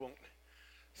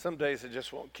Some days I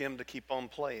just want Kim to keep on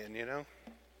playing, you know?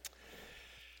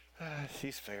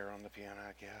 She's fair on the piano,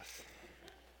 I guess.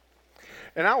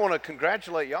 And I want to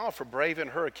congratulate y'all for braving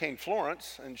Hurricane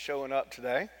Florence and showing up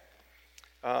today.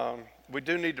 We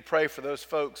do need to pray for those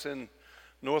folks in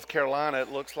North Carolina.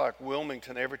 It looks like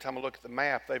Wilmington. Every time I look at the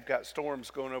map, they've got storms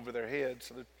going over their heads.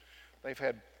 So they've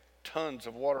had tons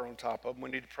of water on top of them. We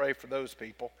need to pray for those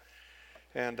people.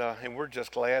 And we're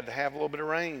just glad to have a little bit of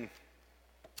rain.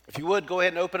 If you would, go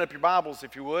ahead and open up your Bibles,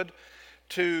 if you would,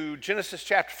 to Genesis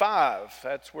chapter 5.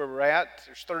 That's where we're at.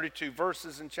 There's 32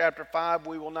 verses in chapter 5.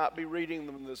 We will not be reading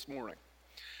them this morning.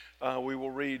 We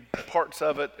will read parts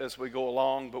of it as we go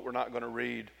along, but we're not going to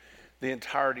read the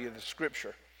entirety of the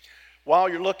scripture. While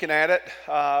you're looking at it,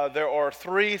 there are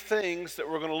three things that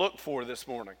we're going to look for this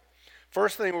morning.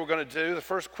 First thing we're going to do, the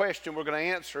first question we're going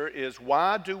to answer is,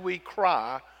 why do we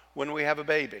cry when we have a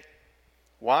baby?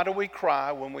 Why do we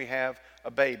cry when we have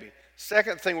a baby?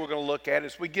 Second thing we're going to look at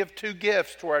is we give two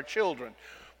gifts to our children.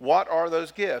 What are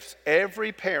those gifts?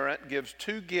 Every parent gives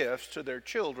two gifts to their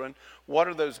children. What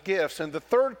are those gifts? And the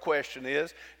third question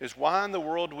is why in the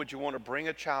world would you want to bring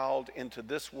a child into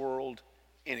this world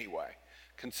anyway?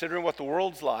 Considering what the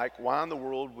world's like, why in the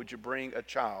world would you bring a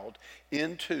child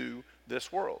into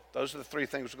this world? Those are the three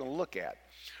things we're going to look at.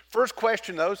 First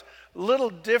question, though, is a little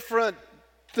different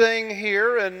thing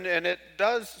here, and it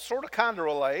does sort of kind of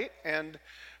relate. And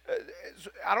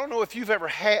I don't know if you've ever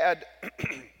had,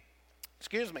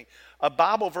 a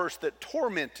Bible verse that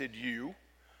tormented you,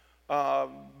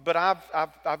 but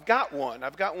I've got one.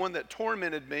 I've got one that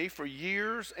tormented me for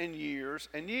years and years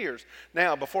and years.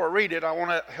 Now, before I read it, I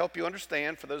want to help you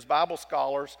understand, for those Bible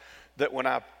scholars, that when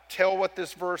I tell what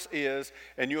this verse is,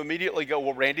 and you immediately go,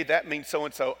 well, Randy, that means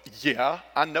so-and-so. Yeah,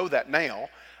 I know that now.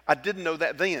 I didn't know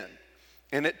that then.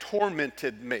 And it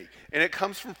tormented me. And it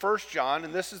comes from 1 John,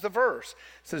 and this is the verse.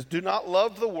 It says, do not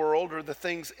love the world or the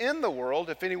things in the world.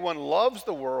 If anyone loves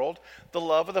the world, the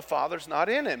love of the Father's not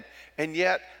in him. And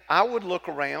yet, I would look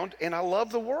around, and I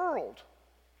love the world.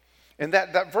 And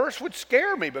that verse would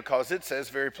scare me, because it says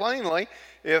very plainly,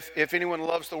 if anyone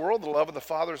loves the world, the love of the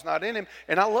Father's not in him.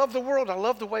 And I love the world. I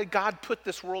love the way God put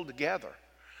this world together.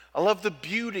 I love the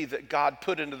beauty that God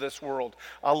put into this world.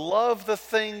 I love the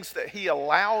things that he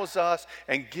allows us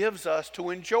and gives us to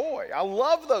enjoy. I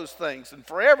love those things. And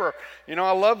forever,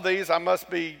 I love these. I must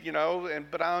be,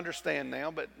 but I understand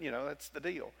now, but, that's the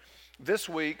deal. This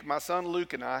week, my son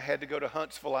Luke and I had to go to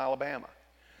Huntsville, Alabama.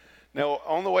 Now,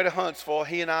 on the way to Huntsville,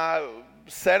 he and I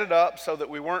set it up so that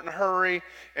we weren't in a hurry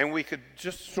and we could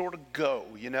just sort of go,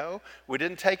 We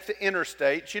didn't take the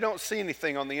interstates. You don't see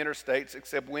anything on the interstates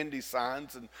except Wendy's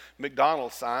signs and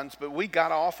McDonald's signs, but we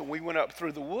got off and we went up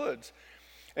through the woods.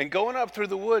 And going up through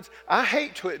the woods, I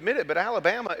hate to admit it, but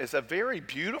Alabama is a very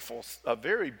beautiful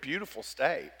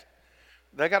state.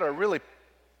 They got a really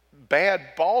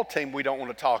bad ball team we don't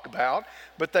want to talk about,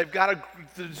 but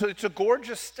it's a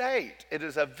gorgeous state. It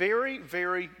is a very,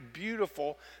 very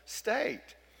beautiful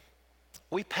state.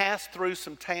 We passed through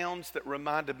some towns that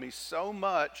reminded me so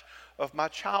much of my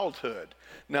childhood.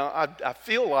 Now, I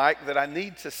feel like that I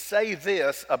need to say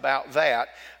this about that.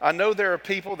 I know there are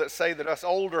people that say that us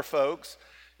older folks,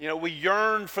 we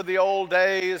yearn for the old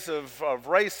days of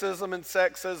racism and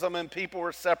sexism, and people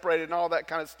were separated and all that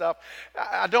kind of stuff.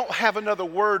 I don't have another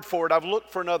word for it. I've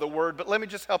looked for another word, but let me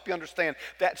just help you understand.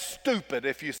 That's stupid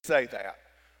if you say that.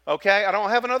 Okay? I don't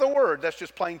have another word. That's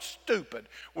just plain stupid.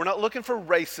 We're not looking for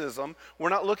racism. We're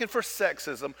not looking for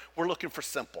sexism. We're looking for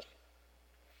simple.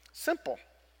 Simple.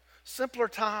 Simpler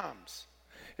times.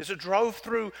 As I drove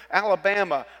through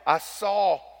Alabama, I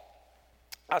saw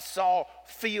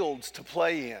fields to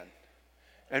play in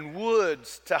and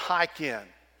woods to hike in.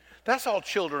 That's all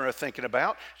children are thinking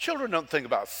about. Children don't think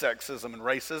about sexism and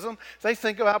racism. They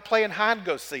think about playing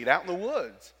hide-and-go-seek out in the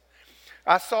woods.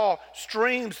 I saw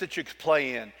streams that you could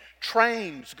play in,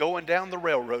 trains going down the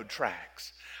railroad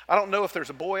tracks. I don't know if there's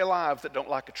a boy alive that don't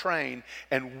like a train,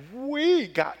 and we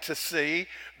got to see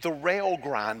the rail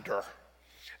grinder.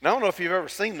 Now, I don't know if you've ever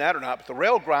seen that or not, but the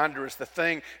rail grinder is the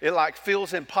thing. It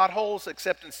fills in potholes,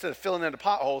 except instead of filling into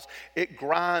potholes, it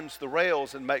grinds the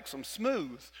rails and makes them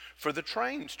smooth for the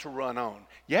trains to run on.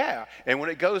 Yeah, and when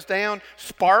it goes down,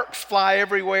 sparks fly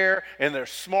everywhere, and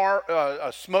there's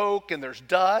smoke, and there's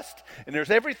dust, and there's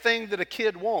everything that a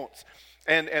kid wants.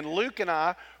 And Luke and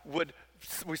I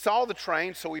we saw the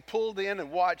train, so we pulled in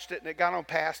and watched it, and it got on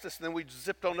past us, and then we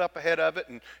zipped on up ahead of it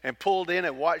and pulled in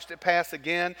and watched it pass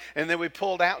again, and then we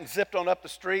pulled out and zipped on up the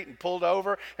street and pulled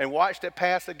over and watched it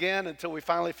pass again until we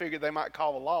finally figured they might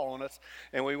call the law on us,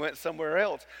 and we went somewhere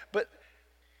else. But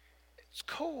it's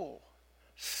cool.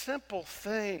 Simple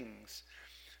things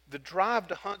The drive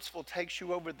to Huntsville takes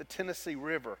you over the Tennessee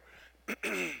River.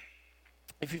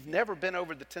 If you've never been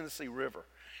over the Tennessee River,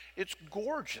 it's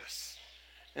gorgeous.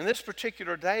 And this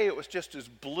particular day, it was just as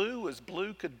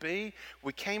blue could be.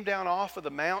 We came down off of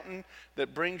the mountain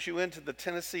that brings you into the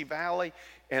Tennessee Valley,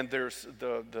 and there's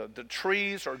the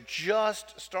trees are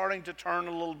just starting to turn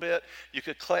a little bit. You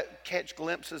could catch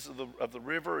glimpses of the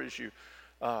river as you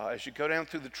go down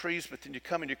through the trees, but then you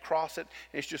come and you cross it,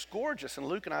 and it's just gorgeous. And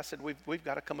Luke and I said, we've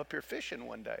got to come up here fishing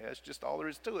one day. That's just all there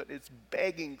is to it. It's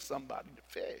begging somebody to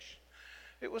fish.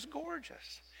 It was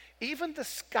gorgeous. Even the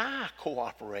sky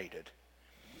cooperated.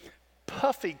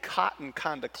 Puffy cotton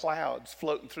kind of clouds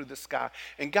floating through the sky.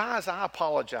 And guys, I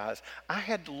apologize. I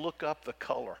had to look up the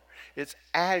color. It's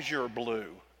azure blue.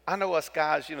 I know us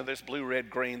guys, there's blue, red,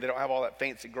 green. They don't have all that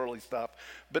fancy girly stuff.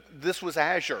 But this was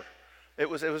azure. It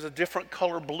was a different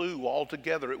color blue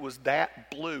altogether. It was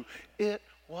that blue. It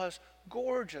was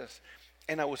gorgeous.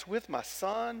 And I was with my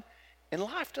son, and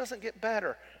life doesn't get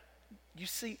better. You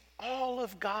see all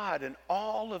of God and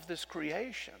all of this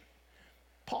creation.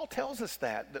 Paul tells us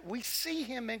that we see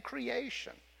him in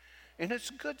creation. And it's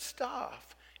good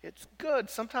stuff. It's good.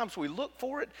 Sometimes we look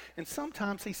for it, and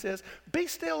sometimes he says, be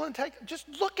still and just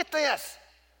look at this.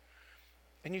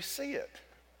 And you see it.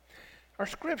 Our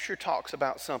scripture talks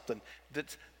about something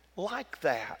that's like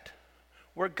that,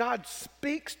 where God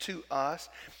speaks to us.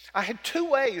 I had two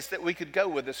ways that we could go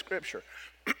with this scripture.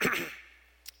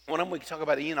 One of them, we could talk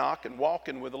about Enoch and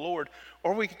walking with the Lord,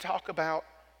 or we could talk about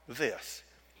this.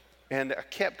 And I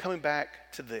kept coming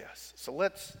back to this. So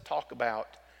let's talk about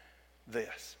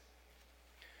this.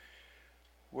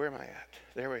 Where am I at?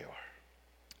 There we are.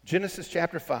 Genesis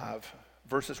chapter 5,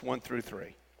 verses 1 through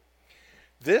 3.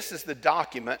 This is the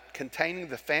document containing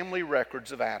the family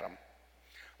records of Adam.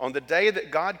 On the day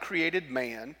that God created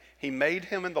man, he made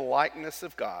him in the likeness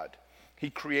of God. He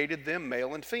created them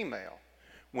male and female.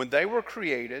 When they were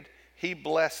created, he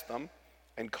blessed them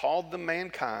and called them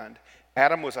mankind.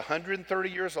 Adam was 130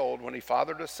 years old when he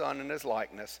fathered a son in his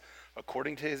likeness,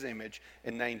 according to his image,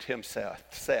 and named him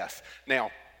Seth.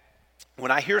 Now,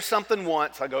 when I hear something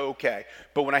once, I go, okay.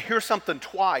 But when I hear something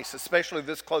twice, especially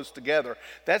this close together,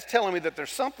 that's telling me that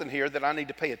there's something here that I need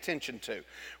to pay attention to.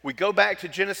 We go back to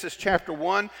Genesis chapter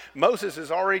 1. Moses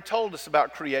has already told us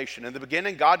about creation. In the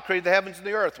beginning, God created the heavens and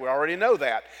the earth. We already know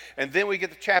that. And then we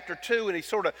get to chapter 2, and he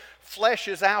sort of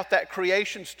fleshes out that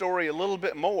creation story a little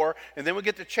bit more. And then we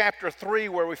get to chapter 3,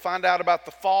 where we find out about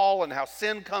the fall and how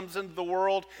sin comes into the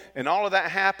world, and all of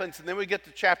that happens. And then we get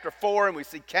to chapter 4, and we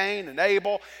see Cain and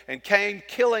Abel, and Cain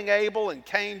killing Abel, and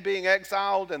Cain being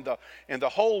exiled, and the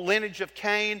whole lineage of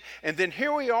Cain. And then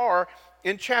here we are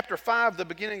in chapter 5, the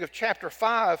beginning of chapter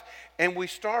 5, and we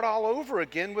start all over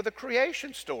again with a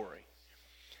creation story.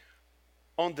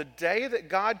 On the day that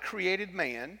God created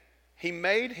man, he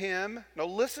made him, now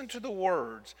listen to the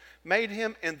words, made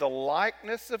him in the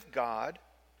likeness of God.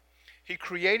 He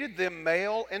created them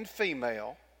male and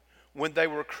female. When they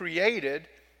were created,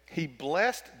 he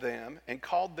blessed them and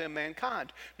called them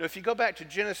mankind. Now, if you go back to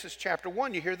Genesis chapter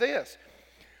 1, you hear this.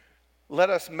 Let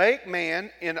us make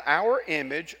man in our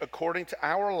image according to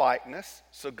our likeness.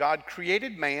 So God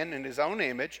created man in his own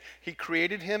image. He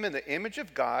created him in the image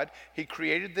of God. He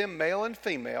created them male and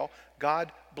female.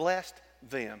 God blessed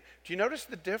them. Do you notice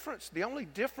the difference? The only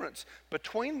difference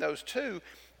between those two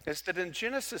is that in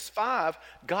Genesis 5,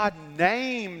 God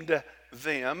named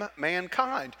them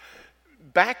mankind.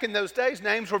 Back in those days,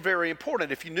 names were very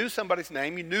important. If you knew somebody's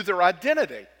name, you knew their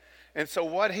identity. And so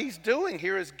what he's doing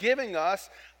here is giving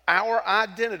us our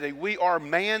identity. We are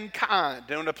mankind.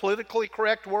 In a politically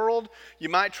correct world, you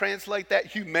might translate that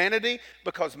humanity,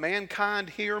 because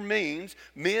mankind here means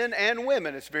men and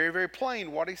women. It's very, very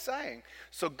plain what he's saying.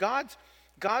 So God's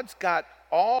got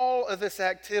all of this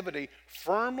activity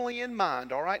firmly in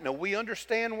mind, all right? Now, we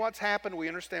understand what's happened. We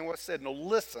understand what's said. Now,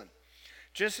 listen.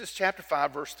 Genesis chapter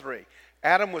 5, verse 3.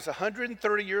 Adam was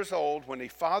 130 years old when he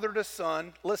fathered a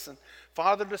son. Listen,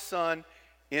 fathered a son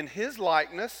in his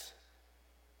likeness,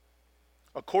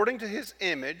 according to his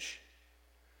image,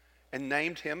 and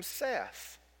named him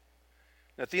Seth.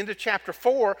 Now, at the end of chapter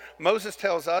 4, Moses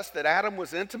tells us that Adam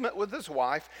was intimate with his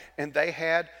wife, and they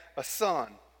had a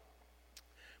son.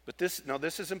 But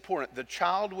this is important. The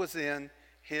child was in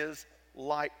his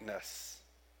likeness.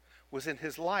 Was in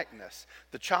his likeness.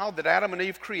 The child that Adam and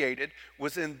Eve created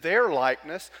was in their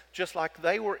likeness, just like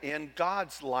they were in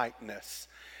God's likeness.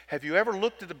 Have you ever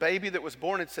looked at a baby that was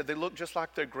born and said they look just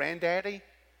like their granddaddy?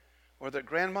 or their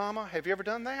grandmama. Have you ever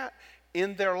done that?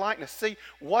 In their likeness. See,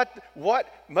 what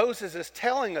Moses is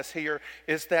telling us here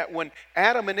is that when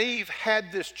Adam and Eve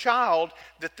had this child,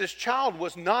 that this child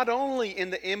was not only in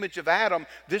the image of Adam,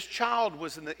 this child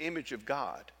was in the image of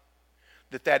God.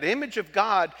 That image of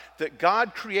God that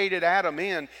God created Adam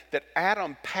in, that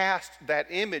Adam passed that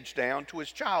image down to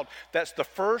his child. That's the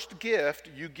first gift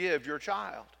you give your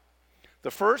child.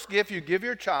 The first gift you give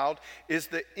your child is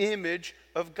the image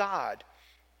of God.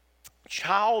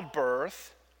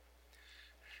 Childbirth.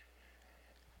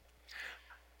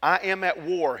 I am at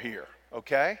war here,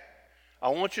 okay? I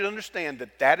want you to understand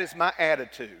that that is my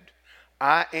attitude.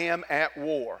 I am at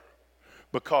war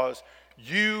because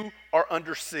you are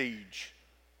under siege.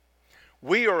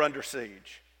 We are under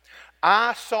siege.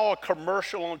 I saw a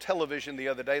commercial on television the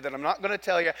other day that I'm not going to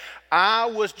tell you. I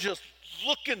was just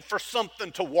looking for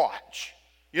something to watch,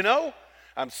 you know?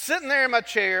 I'm sitting there in my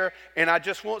chair, and I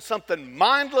just want something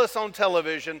mindless on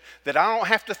television that I don't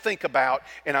have to think about,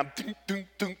 and I'm dunk, dunk,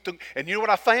 dunk, dunk. And you know what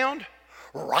I found?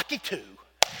 Rocky 2.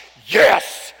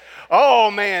 Yes!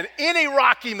 Oh, man, any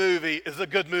Rocky movie is a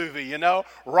good movie, you know?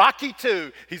 Rocky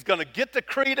 2, he's going to get the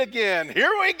Creed again.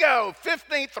 Here we go,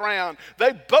 15th round.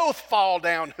 They both fall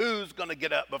down. Who's going to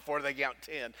get up before they count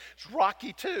 10? It's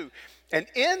Rocky 2. And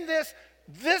in this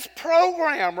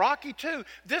program, Rocky 2,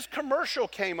 this commercial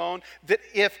came on that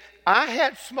if I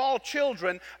had small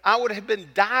children, I would have been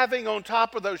diving on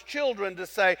top of those children to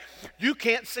say, you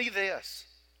can't see this.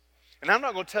 And I'm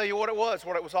not going to tell you what it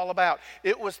was all about.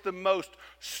 It was the most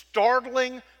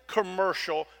startling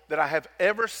commercial that I have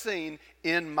ever seen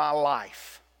in my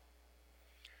life.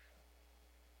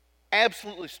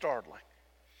 Absolutely startling.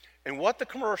 And what the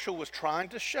commercial was trying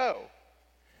to show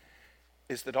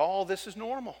is that all this is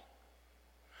normal.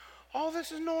 All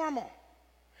this is normal.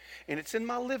 And it's in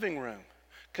my living room,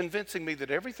 convincing me that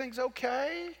everything's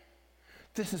okay.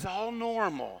 This is all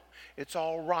normal. It's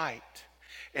all right.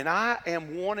 And I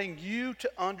am wanting you to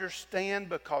understand,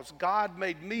 because God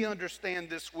made me understand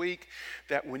this week,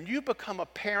 that when you become a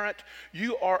parent,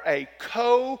 you are a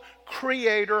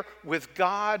co-creator with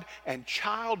God, and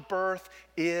childbirth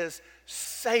is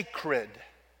sacred.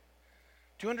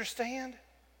 Do you understand?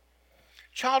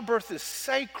 Childbirth is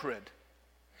sacred.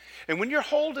 And when you're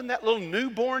holding that little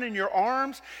newborn in your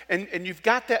arms and you've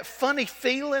got that funny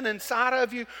feeling inside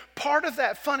of you, part of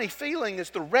that funny feeling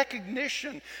is the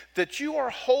recognition that you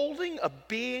are holding a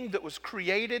being that was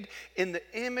created in the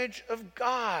image of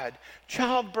God.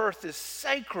 Childbirth is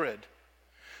sacred.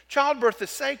 Childbirth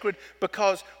is sacred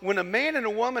because when a man and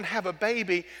a woman have a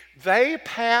baby, they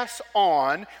pass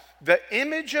on the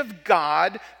image of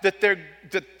God that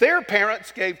their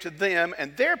parents gave to them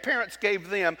and their parents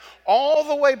gave them all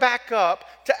the way back up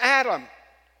to Adam.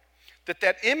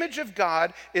 That image of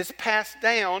God is passed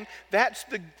down. That's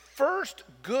the first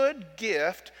good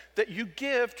gift that you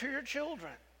give to your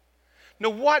children.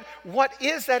 Now what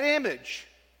is that image?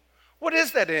 What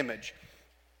is that image?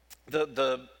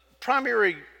 The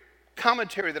primary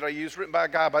commentary that I use, written by a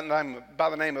guy by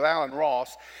the name of Alan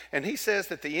Ross, and he says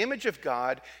that the image of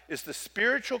God is the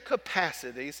spiritual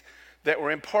capacities that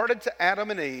were imparted to Adam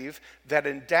and Eve that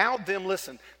endowed them,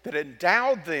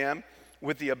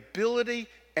 with the ability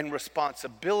and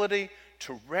responsibility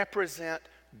to represent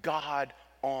God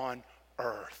on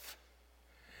earth.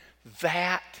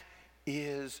 That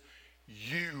is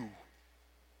you.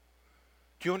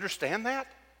 Do you understand that?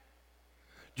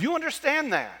 Do you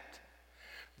understand that?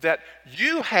 That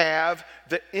you have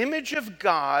the image of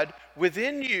God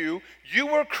within you. You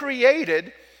were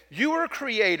created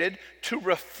to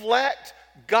reflect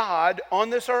God on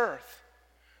this earth.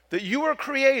 That you were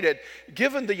created,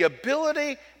 given the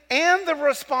ability and the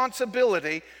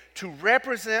responsibility to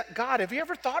represent God. Have you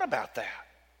ever thought about that?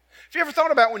 Have you ever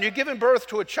thought about when you're giving birth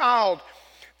to a child,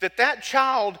 that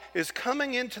child is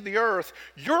coming into the earth,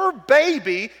 your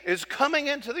baby is coming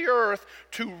into the earth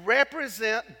to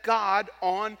represent God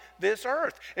on this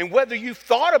earth. And whether you've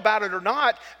thought about it or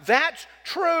not, that's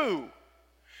true.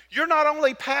 You're not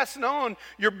only passing on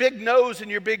your big nose and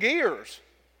your big ears.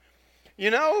 You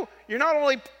know, you're not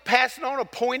only passing on a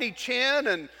pointy chin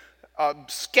and a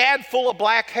scad full of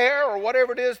black hair or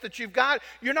whatever it is that you've got.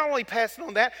 You're not only passing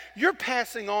on that, you're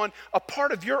passing on a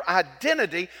part of your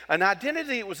identity, an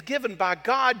identity that was given by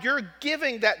God. You're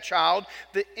giving that child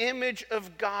the image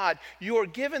of God. You are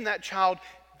giving that child,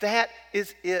 that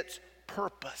is its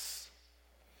purpose.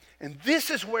 And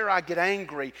this is where I get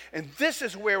angry, and this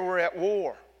is where we're at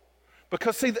war.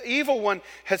 Because, see, the evil one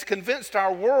has convinced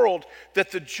our world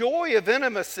that the joy of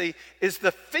intimacy is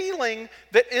the feeling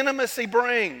that intimacy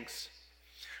brings.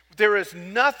 There is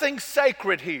nothing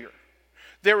sacred here.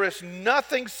 There is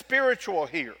nothing spiritual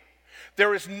here.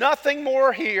 There is nothing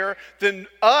more here than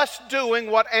us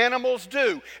doing what animals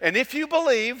do. And if you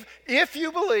believe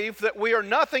that we are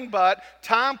nothing but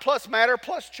time plus matter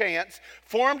plus chance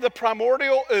formed the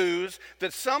primordial ooze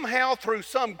that somehow through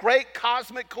some great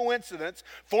cosmic coincidence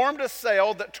formed a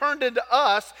cell that turned into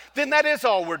us, then that is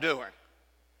all we're doing.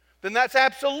 Then that's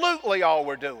absolutely all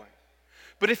we're doing.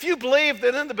 But if you believe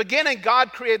that in the beginning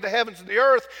God created the heavens and the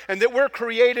earth and that we're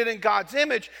created in God's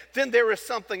image, then there is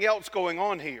something else going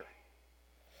on here.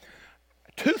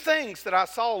 Two things that I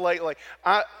saw lately.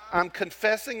 I'm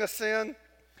confessing a sin.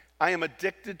 I am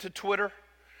addicted to Twitter,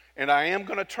 and I am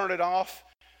going to turn it off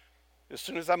as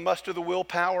soon as I muster the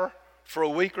willpower for a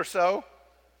week or so.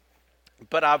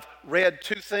 But I've read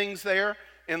two things there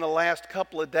in the last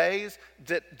couple of days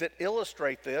that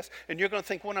illustrate this. And you're going to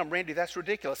think, well, no, Randy, that's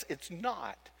ridiculous. It's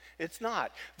not. It's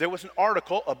not. There was an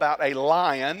article about a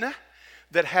lion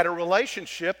that had a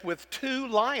relationship with two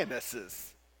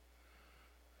lionesses.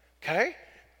 Okay?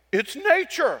 It's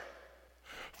nature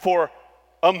for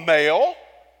a male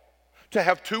to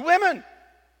have two women.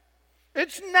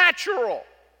 It's natural.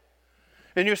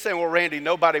 And you're saying, well, Randy,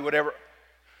 nobody would ever.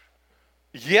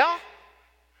 Yeah?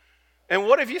 And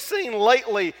what have you seen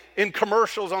lately in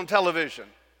commercials on television?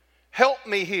 Help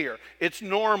me here. It's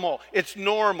normal. It's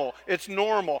normal. It's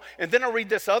normal. And then I read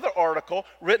this other article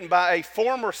written by a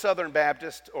former Southern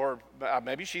Baptist, or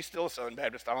maybe she's still a Southern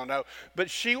Baptist, I don't know. But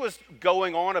she was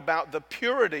going on about the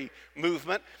purity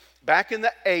movement. Back in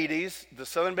the 80s, the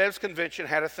Southern Baptist Convention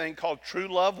had a thing called True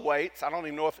Love Waits. I don't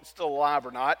even know if it's still alive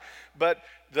or not. But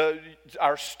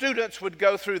our students would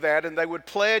go through that, and they would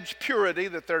pledge purity,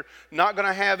 that they're not going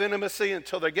to have intimacy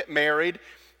until they get married.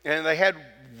 And they had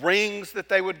rings that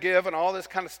they would give and all this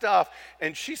kind of stuff.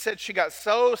 And she said she got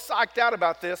so psyched out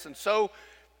about this and so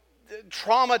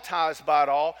traumatized by it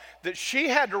all that she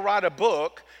had to write a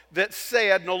book that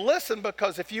said, no, listen,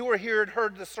 because if you were here and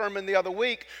heard the sermon the other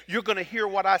week, you're going to hear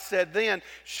what I said then.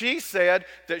 She said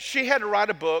that she had to write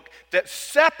a book that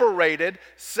separated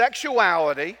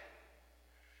sexuality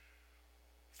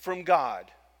from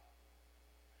God,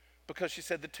 because she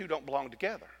said the two don't belong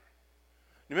together.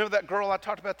 You remember that girl I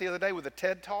talked about the other day with the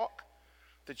TED Talk?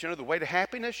 That, the way to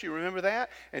happiness, you remember that?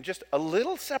 And just a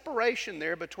little separation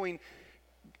there between,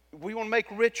 we want to make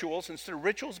rituals, instead of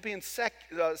rituals being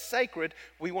sacred,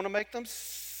 we want to make them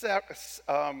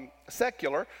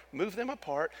secular, move them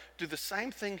apart, do the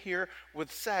same thing here with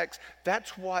sex.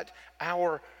 That's what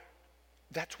our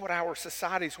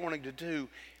society's wanting to do.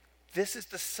 This is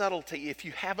the subtlety. If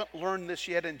you haven't learned this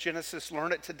yet in Genesis,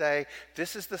 learn it today.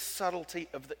 This is the subtlety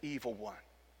of the evil one.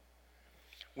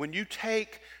 When you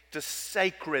take the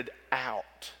sacred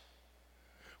out,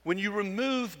 when you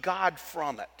remove God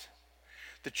from it,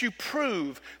 that you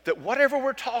prove that whatever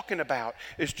we're talking about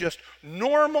is just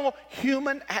normal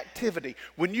human activity.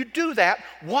 When you do that,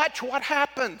 watch what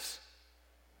happens.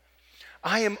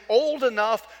 I am old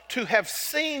enough to have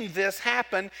seen this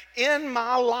happen in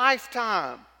my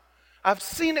lifetime. I've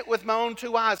seen it with my own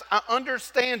two eyes. I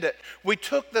understand it. We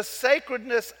took the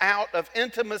sacredness out of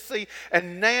intimacy,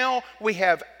 and now we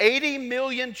have 80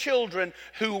 million children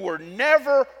who were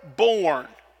never born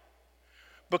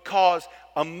because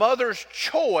a mother's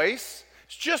choice,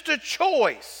 it's just a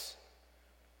choice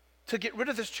to get rid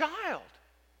of this child.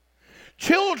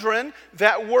 Children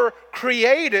that were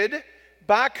created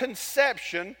by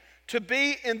conception to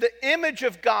be in the image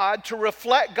of God, to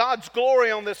reflect God's glory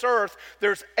on this earth.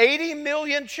 There's 80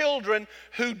 million children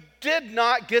who did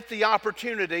not get the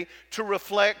opportunity to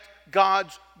reflect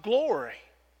God's glory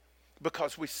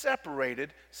because we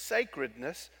separated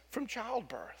sacredness from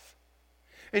childbirth.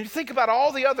 And you think about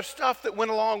all the other stuff that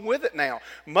went along with it now.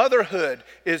 Motherhood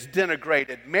is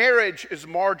denigrated. Marriage is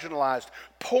marginalized.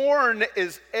 Porn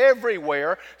is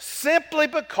everywhere simply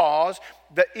because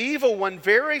the evil one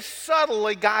very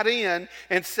subtly got in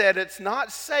and said it's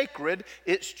not sacred,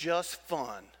 it's just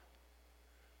fun.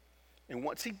 And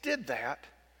once he did that,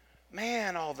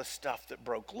 man, all the stuff that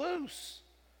broke loose.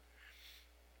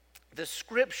 The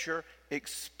scripture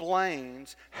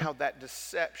explains how that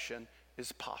deception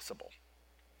is possible.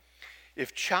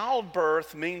 If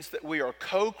childbirth means that we are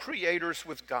co-creators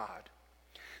with God,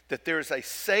 that there is a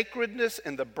sacredness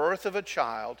in the birth of a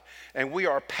child, and we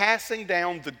are passing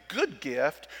down the good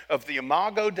gift of the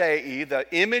Imago Dei, the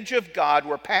image of God,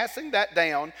 we're passing that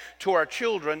down to our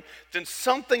children, then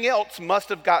something else must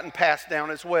have gotten passed down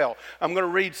as well. I'm going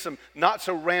to read some not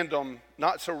so random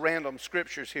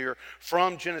scriptures here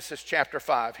from Genesis chapter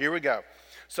 5. Here we go.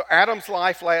 So Adam's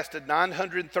life lasted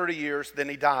 930 years, then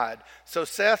he died. So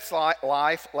Seth's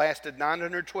life lasted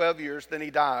 912 years, then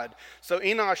he died. So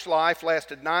Enosh's life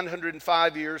lasted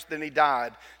 905 years, then he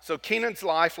died. So Kenan's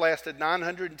life lasted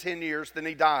 910 years, then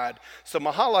he died. So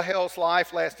Mahalahel's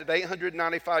life lasted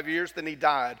 895 years, then he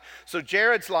died. So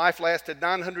Jared's life lasted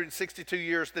 962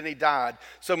 years, then he died.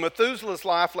 So Methuselah's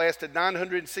life lasted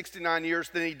 969 years,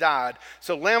 then he died.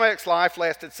 So Lamech's life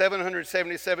lasted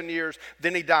 777 years,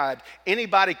 then he died.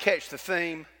 Anybody catch the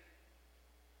theme?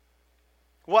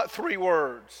 What 3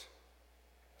 words?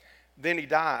 Then he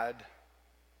died.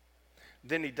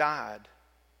 Then he died.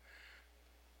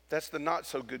 That's the not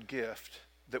so good gift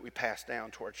that we pass down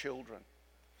to our children.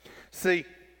 See,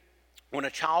 when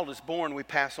a child is born, we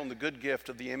pass on the good gift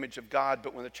of the image of God,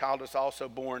 but when the child is also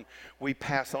born, we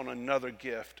pass on another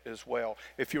gift as well.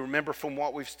 If you remember from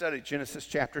what we've studied, Genesis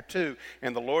chapter 2,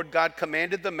 and the Lord God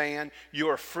commanded the man, you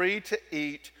are free to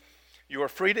eat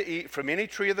from any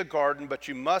tree of the garden, but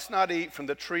you must not eat from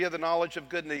the tree of the knowledge of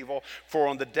good and evil, for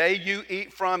on the day you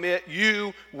eat from it,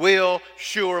 you will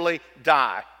surely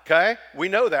die. Okay? We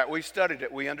know that. We studied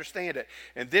it. We understand it.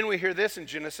 And then we hear this in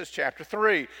Genesis chapter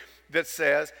 3 that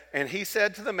says, and he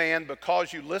said to the man,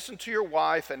 because you listened to your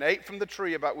wife and ate from the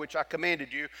tree about which I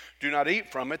commanded you, do not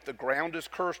eat from it. The ground is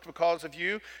cursed because of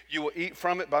you. You will eat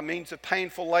from it by means of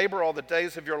painful labor all the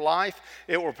days of your life.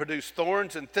 It will produce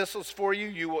thorns and thistles for you.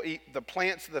 You will eat the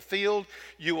plants of the field.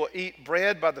 You will eat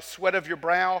bread by the sweat of your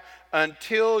brow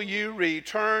until you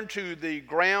return to the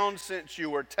ground since you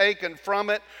were taken from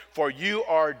it. For you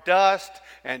are dust,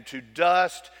 and to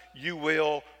dust you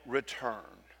will return.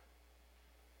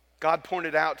 God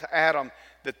pointed out to Adam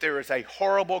that there is a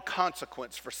horrible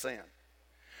consequence for sin,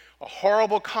 a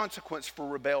horrible consequence for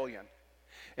rebellion.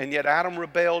 And yet Adam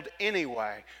rebelled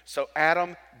anyway. So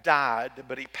Adam died,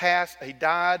 but he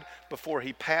died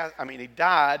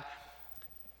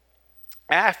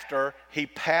after he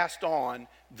passed on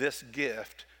this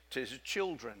gift to his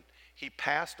children. He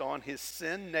passed on his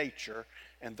sin nature,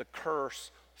 and the curse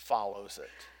follows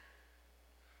it.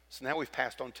 So now we've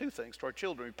passed on 2 things to our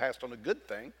children. We've passed on a good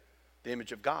thing, the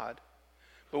image of God,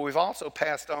 but we've also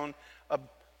passed on a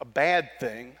bad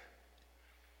thing,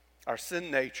 our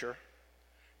sin nature,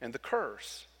 and the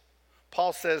curse.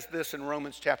 Paul says this in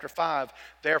Romans chapter 5,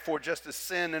 therefore just as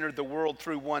sin entered the world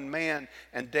through one man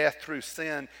and death through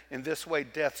sin, in this way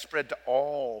death spread to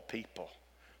all people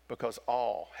because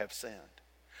all have sinned.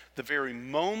 The very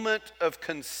moment of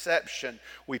conception,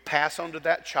 we pass on to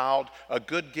that child a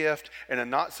good gift and a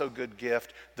not so good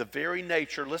gift. The very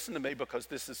nature, listen to me because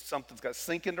this is something that's got to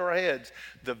sink into our heads,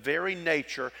 the very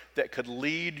nature that could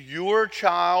lead your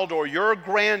child or your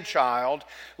grandchild,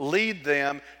 lead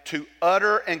them to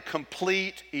utter and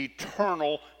complete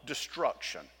eternal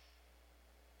destruction.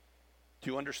 Do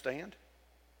you understand?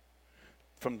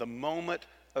 From the moment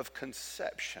of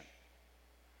conception.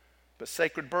 But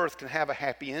sacred birth can have a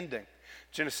happy ending.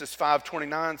 Genesis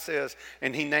 5:29 says,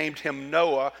 and he named him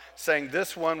Noah, saying,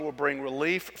 this one will bring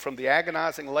relief from the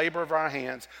agonizing labor of our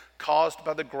hands caused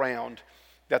by the ground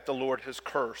that the Lord has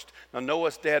cursed. Now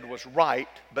Noah's dad was right,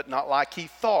 but not like he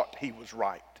thought he was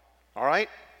right. All right?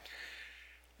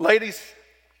 Ladies,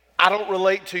 I don't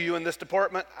relate to you in this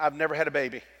department. I've never had a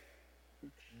baby.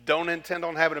 Don't intend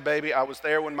on having a baby. I was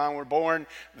there when mine were born.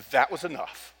 That was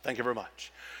enough. Thank you very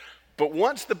much. But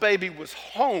once the baby was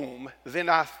home, then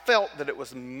I felt that it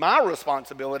was my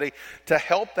responsibility to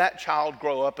help that child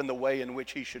grow up in the way in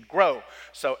which he should grow.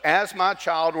 So as my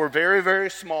child were very,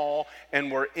 very small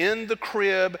and were in the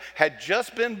crib, had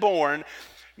just been born,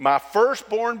 my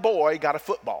firstborn boy got a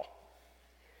football.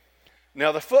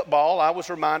 Now the football, I was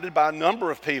reminded by a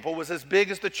number of people, was as big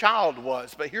as the child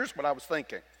was. But here's what I was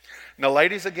thinking. Now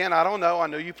ladies, again, I don't know. I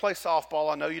know you play softball.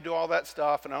 I know you do all that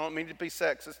stuff. And I don't mean to be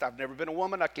sexist. I've never been a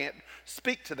woman. I can't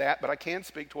speak to that. But I can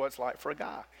speak to what it's like for a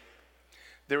guy.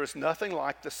 There is nothing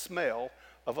like the smell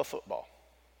of a football.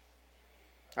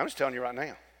 I'm just telling you right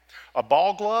now. A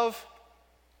ball glove,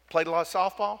 played a lot of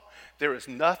softball. There is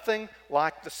nothing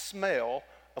like the smell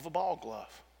of a ball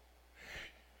glove.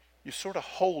 You sort of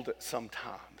hold it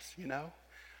sometimes, you know.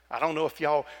 I don't know if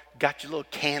y'all got your little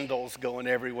candles going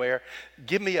everywhere.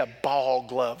 Give me a ball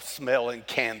glove smelling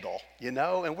candle, you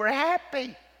know, and we're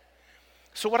happy.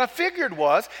 So what I figured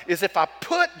is if I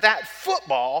put that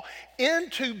football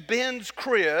into Ben's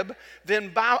crib,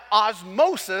 then by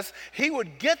osmosis, he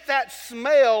would get that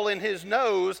smell in his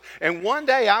nose, and one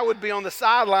day I would be on the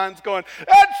sidelines going,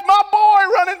 that's my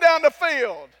boy running down the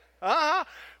field.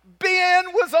 Ben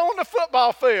was on the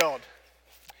football field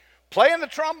playing the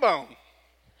trombone.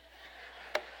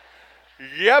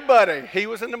 Yeah, buddy. He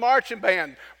was in the marching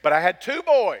band, but I had two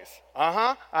boys.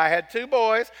 I had two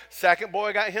boys. Second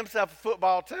boy got himself a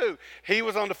football too. He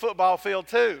was on the football field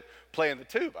too, playing the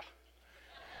tuba.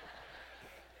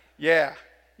 Yeah.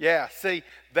 See,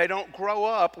 they don't grow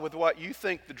up with what you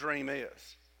think the dream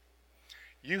is.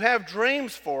 You have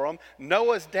dreams for them.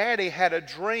 Noah's daddy had a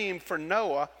dream for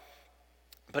Noah,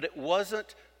 but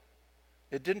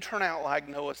it didn't turn out like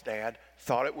Noah's dad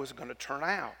thought it was going to turn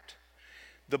out.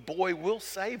 The boy will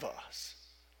save us,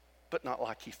 but not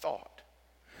like he thought.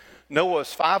 Noah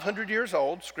was 500 years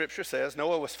old. Scripture says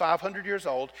Noah was 500 years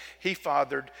old. He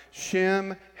fathered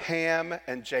Shem, Ham,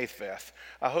 and Japheth.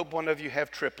 I hope one of you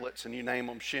have triplets and you name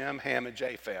them Shem, Ham, and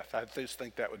Japheth. I just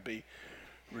think that would be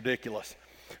ridiculous.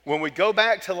 When we go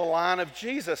back to the line of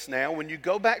Jesus now, when you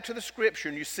go back to the Scripture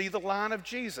and you see the line of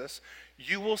Jesus,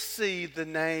 you will see the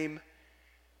name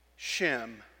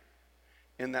Shem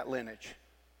in that lineage.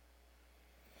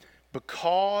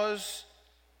 Because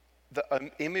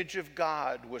the image of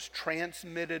God was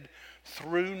transmitted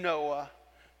through Noah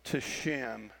to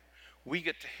Shem, we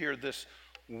get to hear this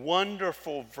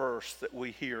wonderful verse that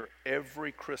we hear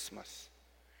every Christmas.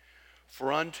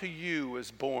 For unto you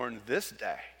is born this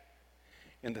day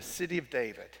in the city of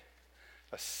David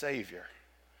a Savior,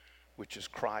 which is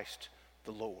Christ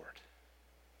the Lord.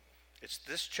 It's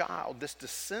this child, this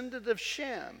descendant of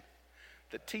Shem,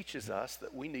 that teaches us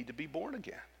that we need to be born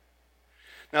again.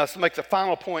 Now, let's make the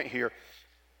final point here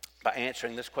by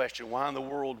answering this question. Why in the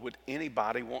world would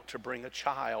anybody want to bring a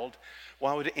child?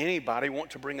 Why would anybody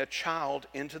want to bring a child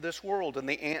into this world? And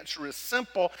the answer is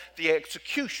simple. The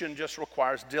execution just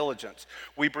requires diligence.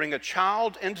 We bring a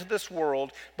child into this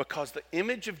world because the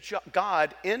image of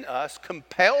God in us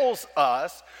compels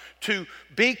us to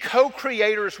be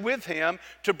co-creators with Him,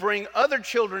 to bring other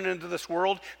children into this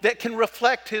world that can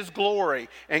reflect His glory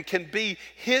and can be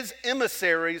His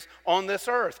emissaries on this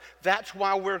earth. That's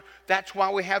why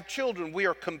we have children. We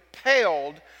are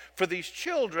compelled for these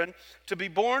children to be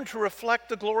born to reflect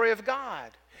the glory of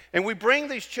God. And we bring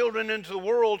these children into the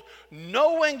world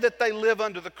knowing that they live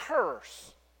under the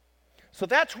curse. So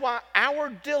that's why our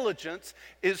diligence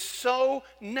is so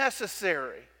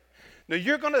necessary. Now,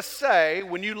 you're going to say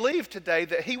when you leave today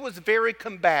that he was very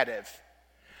combative.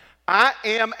 I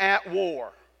am at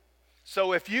war.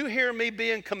 So if you hear me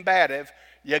being combative,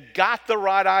 you got the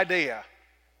right idea.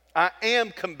 I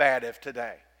am combative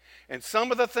today. And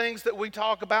some of the things that we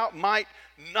talk about might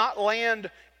not land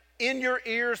in your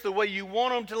ears the way you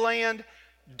want them to land.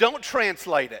 Don't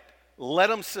translate it. Let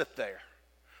them sit there.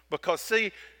 Because,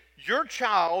 see, your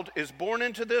child is born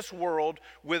into this world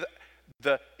with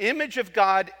the image of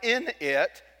God in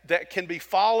it that can be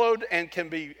followed and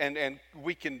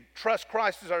we can trust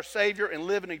Christ as our Savior and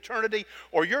live in eternity.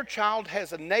 Or your child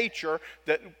has a nature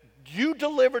that you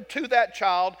delivered to that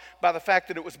child by the fact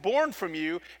that it was born from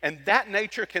you, and that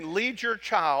nature can lead your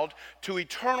child to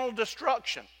eternal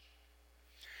destruction.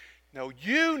 Now,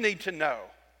 you need to know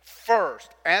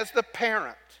first, as the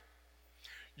parent,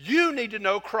 you need to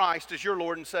know Christ as your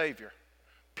Lord and Savior,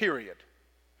 period.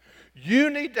 You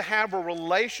need to have a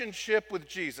relationship with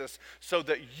Jesus so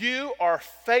that you are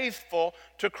faithful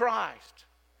to Christ.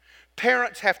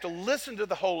 Parents have to listen to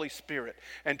the Holy Spirit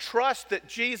and trust that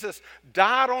Jesus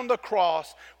died on the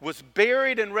cross, was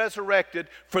buried and resurrected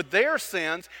for their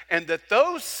sins, and that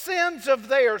those sins of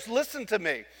theirs, listen to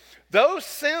me, those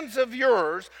sins of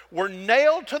yours were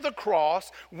nailed to the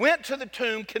cross, went to the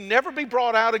tomb, can never be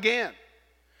brought out again.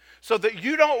 So that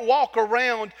you don't walk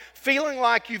around feeling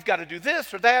like you've got to do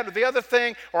this or that or the other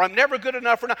thing, or I'm never good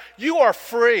enough or not. You are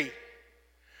free.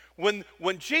 When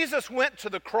Jesus went to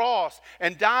the cross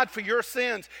and died for your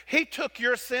sins, He took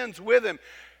your sins with Him.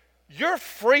 You're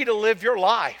free to live your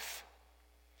life.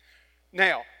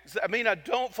 Now, does that mean I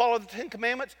don't follow the Ten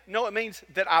Commandments? No, it means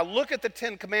that I look at the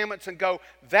Ten Commandments and go,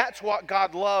 that's what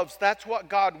God loves, that's what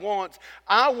God wants.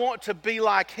 I want to be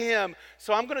like Him,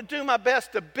 so I'm going to do my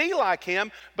best to be like Him,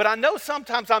 but I know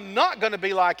sometimes I'm not going to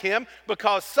be like Him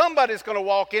because somebody's going to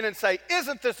walk in and say,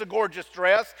 isn't this a gorgeous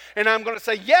dress? And I'm going to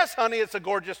say, yes, honey, it's a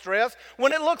gorgeous dress,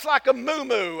 when it looks like a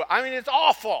moo-moo. I mean, it's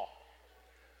awful.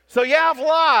 So yeah, I've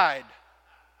lied.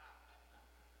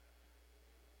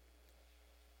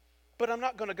 But I'm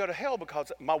not going to go to hell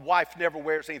because my wife never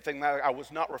wears anything like that. I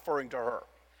was not referring to her.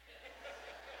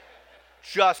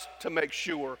 Just to make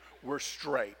sure we're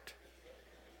straight.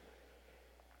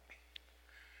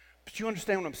 But you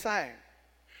understand what I'm saying?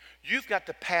 You've got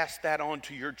to pass that on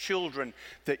to your children,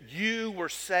 that you were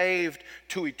saved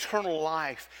to eternal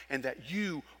life and that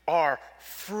you are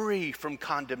free from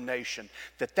condemnation,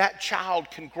 that child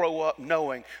can grow up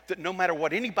knowing that no matter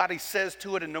what anybody says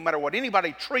to it and no matter what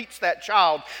anybody treats that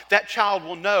child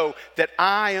will know that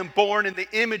I am born in the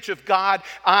image of God.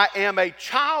 I am a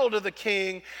child of the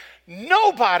King.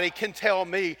 Nobody can tell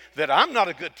me that I'm not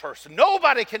a good person.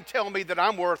 Nobody can tell me that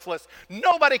I'm worthless.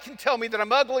 Nobody can tell me that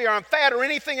I'm ugly or I'm fat or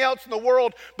anything else in the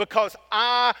world because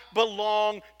I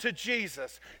belong to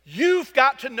Jesus. You've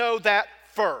got to know that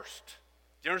first.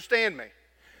 Do you understand me?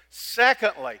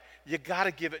 Secondly, you got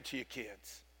to give it to your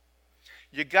kids.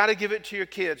 You got to give it to your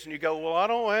kids. And you go, well, I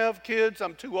don't have kids.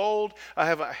 I'm too old. I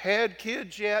haven't had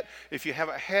kids yet. If you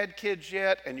haven't had kids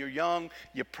yet and you're young,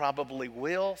 you probably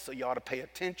will. So you ought to pay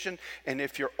attention. And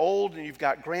if you're old and you've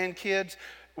got grandkids,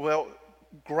 well,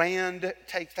 grand,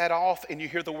 take that off and you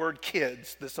hear the word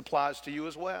kids. This applies to you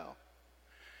as well.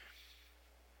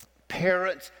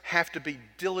 Parents have to be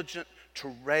diligent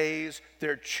to raise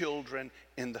their children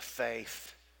in the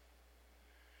faith.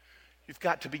 You've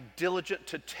got to be diligent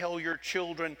to tell your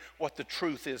children what the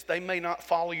truth is. They may not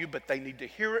follow you, but they need to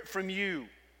hear it from you.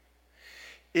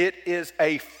 It is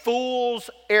a fool's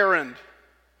errand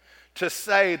to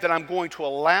say that I'm going to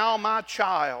allow my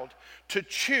child to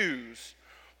choose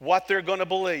what they're going to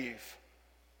believe.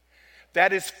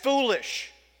 That is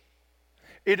foolish.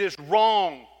 It is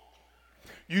wrong.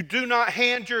 You do not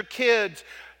hand your kids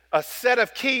a set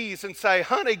of keys and say,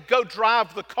 honey, go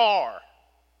drive the car.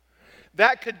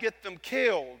 That could get them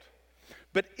killed.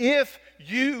 But if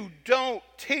you don't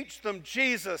teach them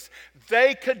Jesus,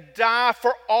 they could die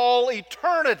for all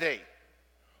eternity.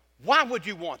 Why would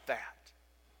you want that?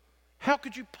 How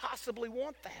could you possibly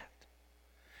want that?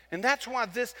 And that's why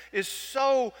this is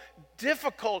so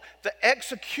difficult. The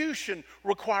execution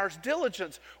requires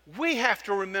diligence. We have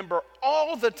to remember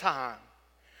all the time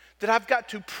that I've got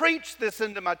to preach this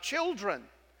into my children.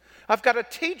 I've got to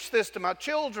teach this to my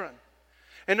children.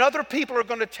 And other people are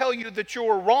going to tell you that you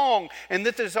are wrong and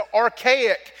that this is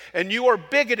archaic and you are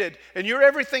bigoted and you're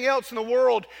everything else in the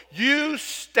world. You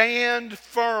stand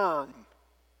firm.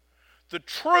 The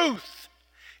truth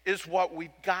is what we've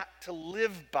got to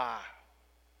live by,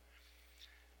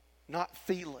 not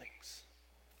feelings.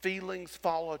 Feelings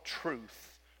follow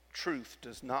truth. Truth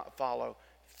does not follow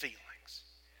feelings.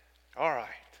 All right.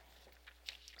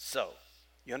 So,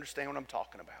 you understand what I'm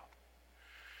talking about?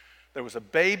 There was a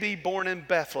baby born in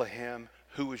Bethlehem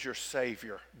who was your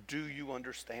Savior. Do you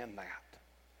understand that?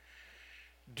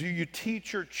 Do you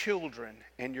teach your children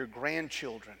and your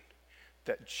grandchildren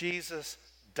that Jesus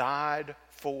died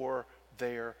for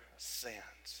their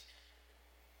sins?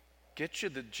 Get you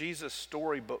the Jesus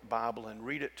Storybook Bible and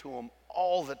read it to them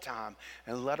all the time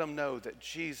and let them know that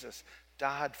Jesus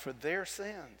died for their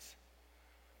sins.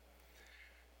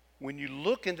 When you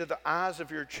look into the eyes of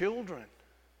your children,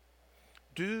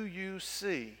 do you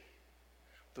see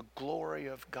the glory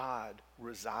of God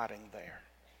residing there?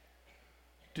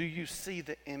 Do you see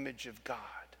the image of God?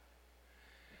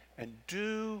 And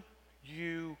do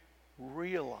you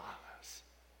realize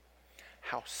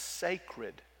how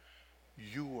sacred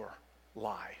your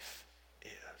life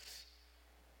is?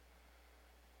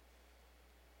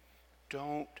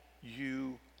 Don't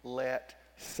you let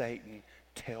Satan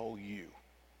tell you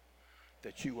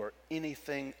that you are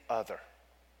anything other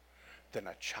than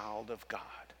a child of God,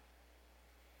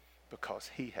 because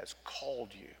he has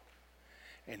called you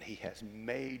and he has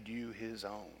made you his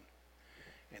own,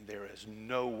 and there is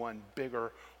no one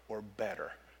bigger or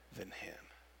better than him.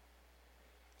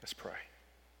 Let's pray.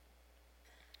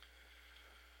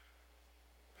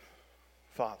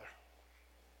 Father,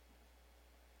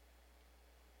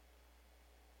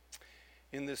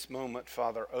 in this moment,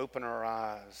 Father, open our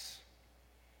eyes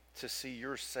to see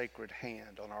your sacred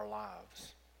hand on our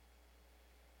lives.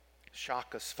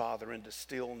 Shock us, Father, into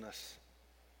stillness.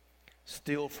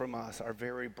 Steal from us our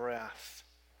very breath.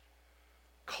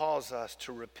 Cause us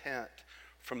to repent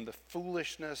from the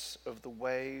foolishness of the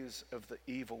ways of the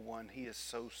evil one. He is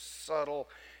so subtle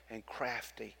and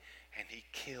crafty, and he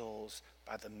kills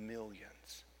by the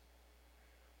millions.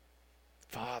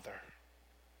 Father,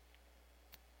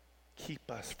 keep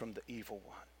us from the evil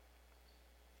one.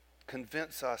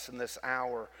 Convince us in this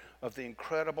hour of the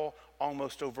incredible,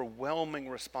 almost overwhelming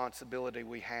responsibility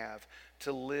we have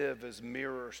to live as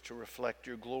mirrors to reflect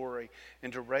your glory,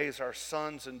 and to raise our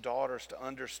sons and daughters to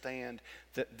understand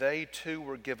that they too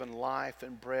were given life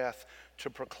and breath to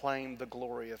proclaim the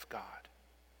glory of God.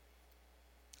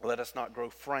 Let us not grow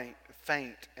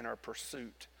faint in our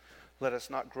pursuit. Let us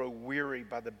not grow weary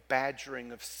by the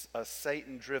badgering of a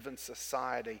Satan-driven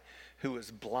society who is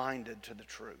blinded to the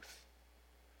truth.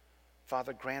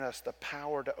 Father, grant us the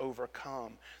power to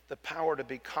overcome, the power to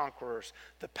be conquerors,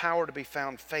 the power to be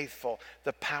found faithful,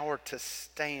 the power to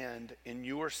stand in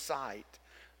your sight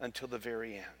until the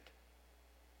very end.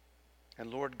 And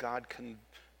Lord God,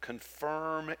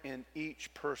 confirm in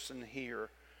each person here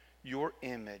your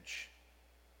image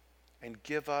and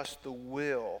give us the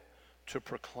will to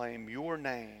proclaim your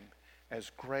name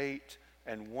as great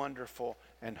and wonderful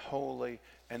and holy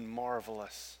and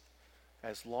marvelous,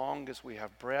 as long as we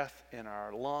have breath in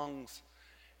our lungs,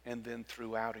 and then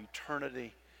throughout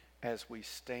eternity as we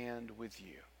stand with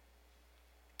you.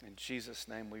 In Jesus'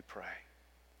 name we pray.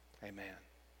 Amen.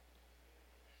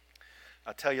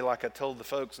 I tell you, like I told the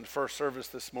folks in the first service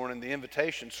this morning, the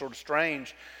invitation's sort of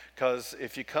strange, because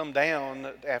if you come down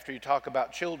after you talk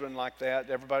about children like that,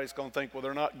 everybody's going to think, well,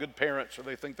 they're not good parents, or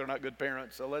they think they're not good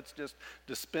parents. So let's just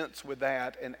dispense with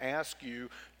that and ask you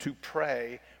to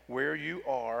pray where you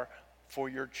are for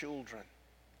your children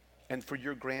and for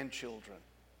your grandchildren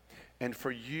and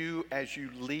for you as you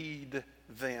lead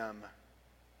them.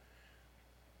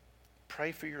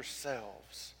 Pray for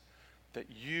yourselves that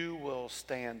you will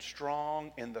stand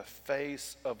strong in the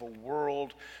face of a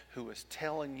world who is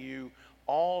telling you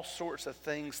all sorts of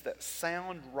things that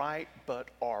sound right but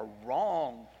are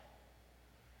wrong.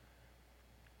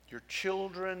 Your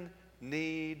children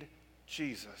need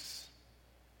Jesus.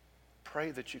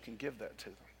 Pray that you can give that to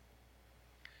them.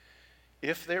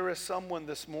 If there is someone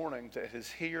this morning that is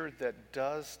here that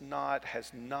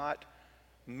has not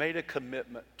made a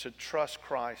commitment to trust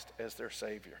Christ as their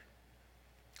Savior,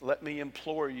 let me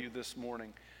implore you this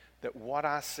morning that what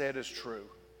I said is true.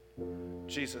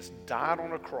 Jesus died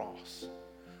on a cross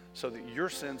so that your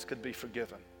sins could be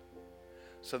forgiven,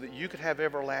 so that you could have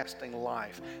everlasting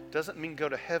life. Doesn't mean go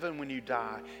to heaven when you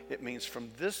die. It means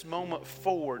from this moment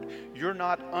forward, you're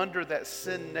not under that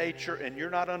sin nature and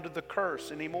you're not under the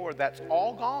curse anymore. That's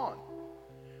all gone.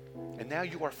 And now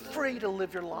you are free to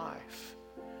live your life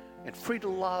and free to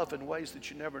love in ways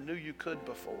that you never knew you could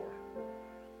before.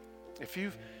 If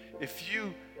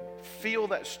you feel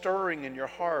that stirring in your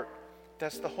heart,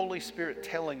 that's the Holy Spirit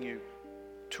telling you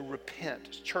to repent.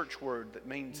 It's a church word that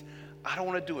means I don't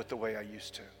want to do it the way I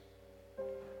used to.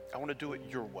 I want to do it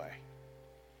your way.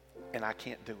 And I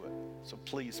can't do it. So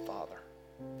please, Father,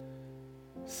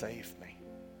 save me.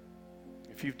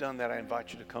 If you've done that, I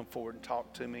invite you to come forward and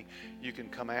talk to me. You can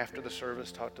come after the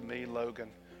service, talk to me, Logan.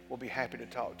 We'll be happy to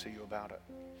talk to you about it.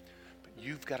 But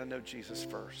you've got to know Jesus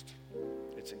first.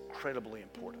 It's incredibly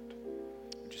important.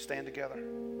 Would you stand together?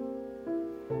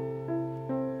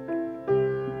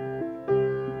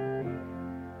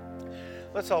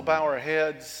 Let's all bow our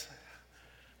heads.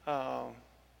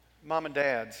 Mom and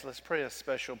dads, let's pray a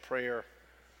special prayer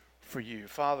for you.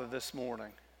 Father, this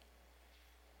morning,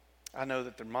 I know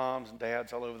that there are moms and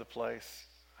dads all over the place.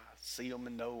 I see them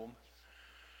and know them.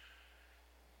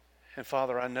 And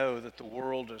Father, I know that the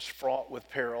world is fraught with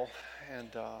peril,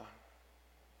 and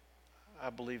I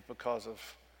believe because of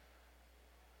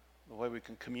the way we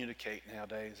can communicate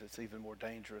nowadays, it's even more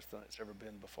dangerous than it's ever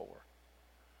been before.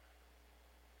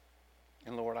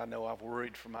 And Lord, I know I've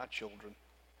worried for my children,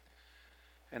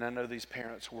 and I know these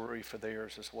parents worry for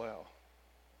theirs as well.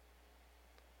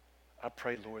 I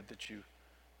pray, Lord, that you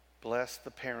bless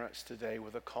the parents today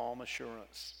with a calm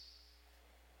assurance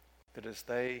that as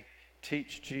they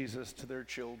teach Jesus to their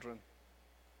children,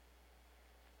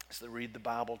 as they read the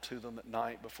Bible to them at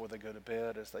night before they go to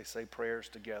bed, as they say prayers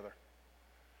together,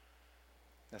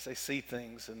 as they see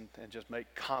things and just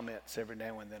make comments every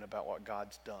now and then about what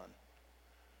God's done,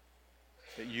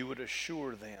 that you would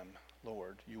assure them,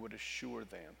 Lord, you would assure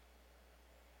them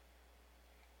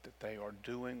that they are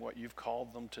doing what you've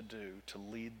called them to do, to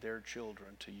lead their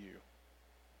children to you.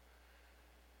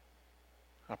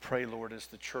 I pray, Lord, as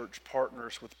the church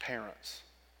partners with parents,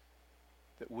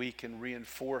 that we can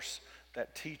reinforce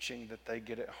that teaching that they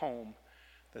get at home,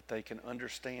 that they can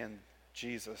understand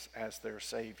Jesus as their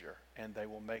Savior, and they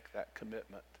will make that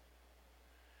commitment.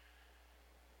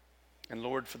 And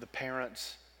Lord, for the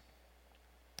parents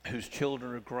whose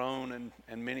children are grown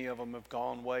and many of them have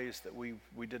gone ways that we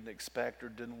didn't expect or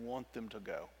didn't want them to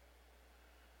go,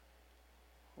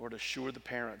 Lord, assure the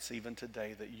parents even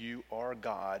today that you are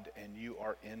God and you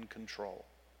are in control.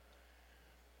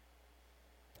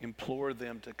 Implore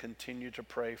them to continue to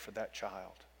pray for that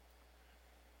child.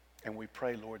 And we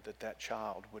pray, Lord, that that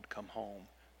child would come home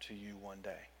to you one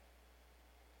day.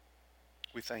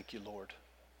 We thank you, Lord.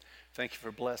 Thank you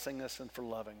for blessing us and for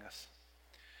loving us.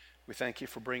 We thank you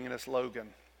for bringing us Logan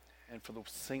and for the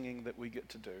singing that we get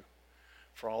to do,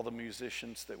 for all the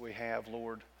musicians that we have,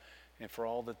 Lord, and for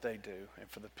all that they do, and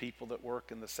for the people that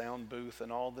work in the sound booth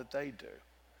and all that they do.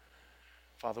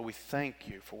 Father, we thank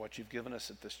you for what you've given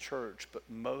us at this church, but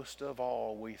most of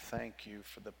all, we thank you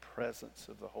for the presence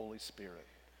of the Holy Spirit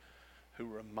who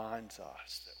reminds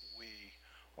us that we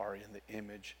are in the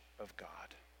image of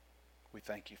God. We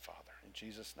thank you, Father. In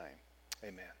Jesus' name,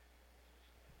 amen.